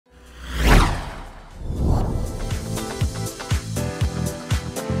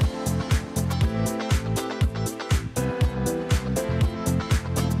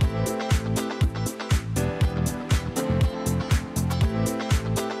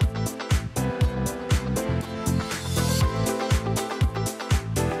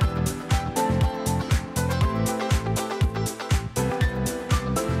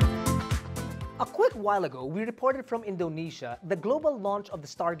while ago, we reported from Indonesia the global launch of the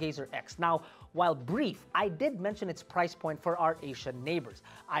Stargazer X. Now, while brief, I did mention its price point for our Asian neighbors.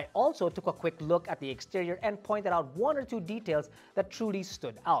 I also took a quick look at the exterior and pointed out one or two details that truly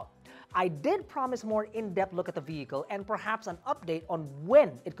stood out. I did promise more in-depth look at the vehicle and perhaps an update on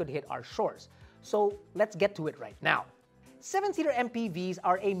when it could hit our shores. So let's get to it right now. 7-seater MPVs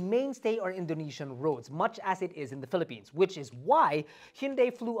are a mainstay on Indonesian roads, much as it is in the Philippines, which is why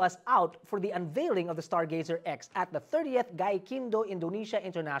Hyundai flew us out for the unveiling of the Stargazer X at the 30th Gaikindo Indonesia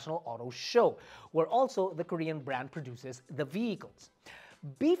International Auto Show, where also the Korean brand produces the vehicles.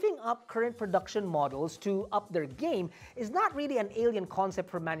 Beefing up current production models to up their game is not really an alien concept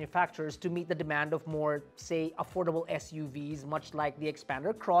for manufacturers to meet the demand of more, say, affordable SUVs, much like the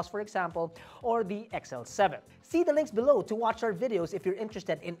Xpander Cross, for example, or the XL7. See the links below to watch our videos if you're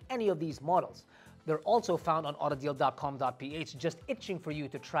interested in any of these models. They're also found on AutoDeal.com.ph, just itching for you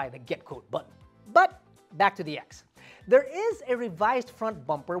to try the Get Quote button. But back to the X. There is a revised front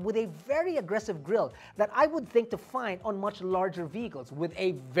bumper with a very aggressive grille that I would think to find on much larger vehicles with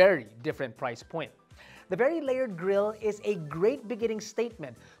a very different price point. The very layered grille is a great beginning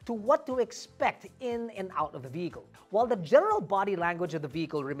statement to what to expect in and out of the vehicle. While the general body language of the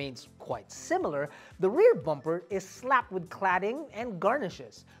vehicle remains quite similar, the rear bumper is slapped with cladding and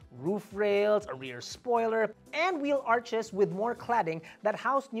garnishes, roof rails, a rear spoiler, and wheel arches with more cladding that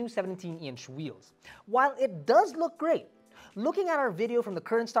house new 17-inch wheels. While it does look great, looking at our video from the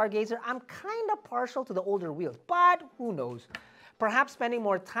current Stargazer, I'm kinda partial to the older wheels, but who knows? Perhaps spending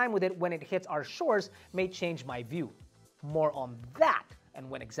more time with it when it hits our shores may change my view. More on that, and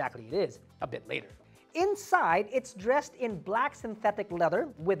when exactly it is, a bit later. Inside, it's dressed in black synthetic leather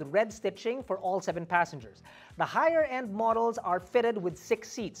with red stitching for all 7 passengers. The higher-end models are fitted with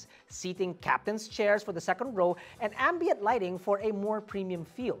 6 seats, seating captain's chairs for the second row, and ambient lighting for a more premium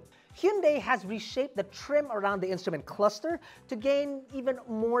feel. Hyundai has reshaped the trim around the instrument cluster to gain even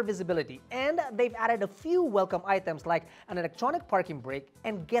more visibility, and they've added a few welcome items like an electronic parking brake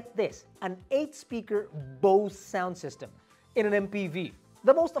and, get this, an 8-speaker Bose sound system in an MPV.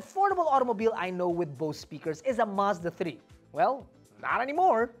 The most affordable automobile I know with Bose speakers is a Mazda 3. Well, not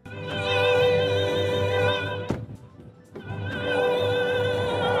anymore.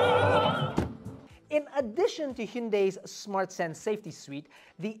 In addition to Hyundai's SmartSense safety suite,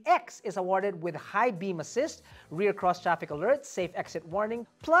 the X is awarded with high beam assist, rear cross-traffic alert, safe exit warning,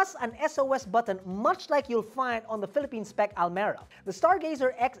 plus an SOS button much like you'll find on the Philippine spec Almera. The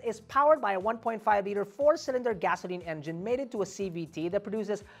Stargazer X is powered by a 1.5-liter 4-cylinder gasoline engine mated to a CVT that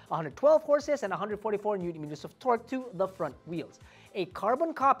produces 112 horses and 144 Nm of torque to the front wheels. A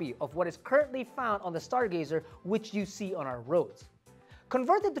carbon copy of what is currently found on the Stargazer, which you see on our roads.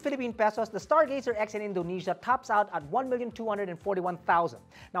 Converted to Philippine pesos, the Stargazer X in Indonesia tops out at 1,241,000.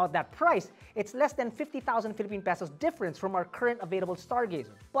 Now at that price, it's less than 50,000 Philippine pesos difference from our current available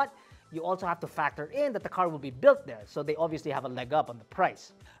Stargazer. But you also have to factor in that the car will be built there, so they obviously have a leg up on the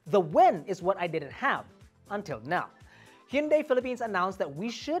price. The when is what I didn't have until now. Hyundai Philippines announced that we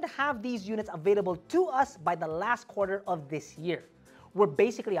should have these units available to us by the last quarter of this year. We're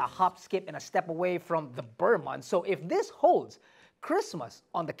basically a hop, skip, and a step away from the Burr month, so if this holds, Christmas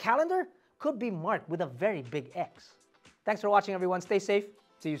on the calendar could be marked with a very big X. Thanks for watching, everyone. Stay safe.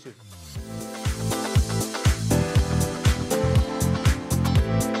 See you soon.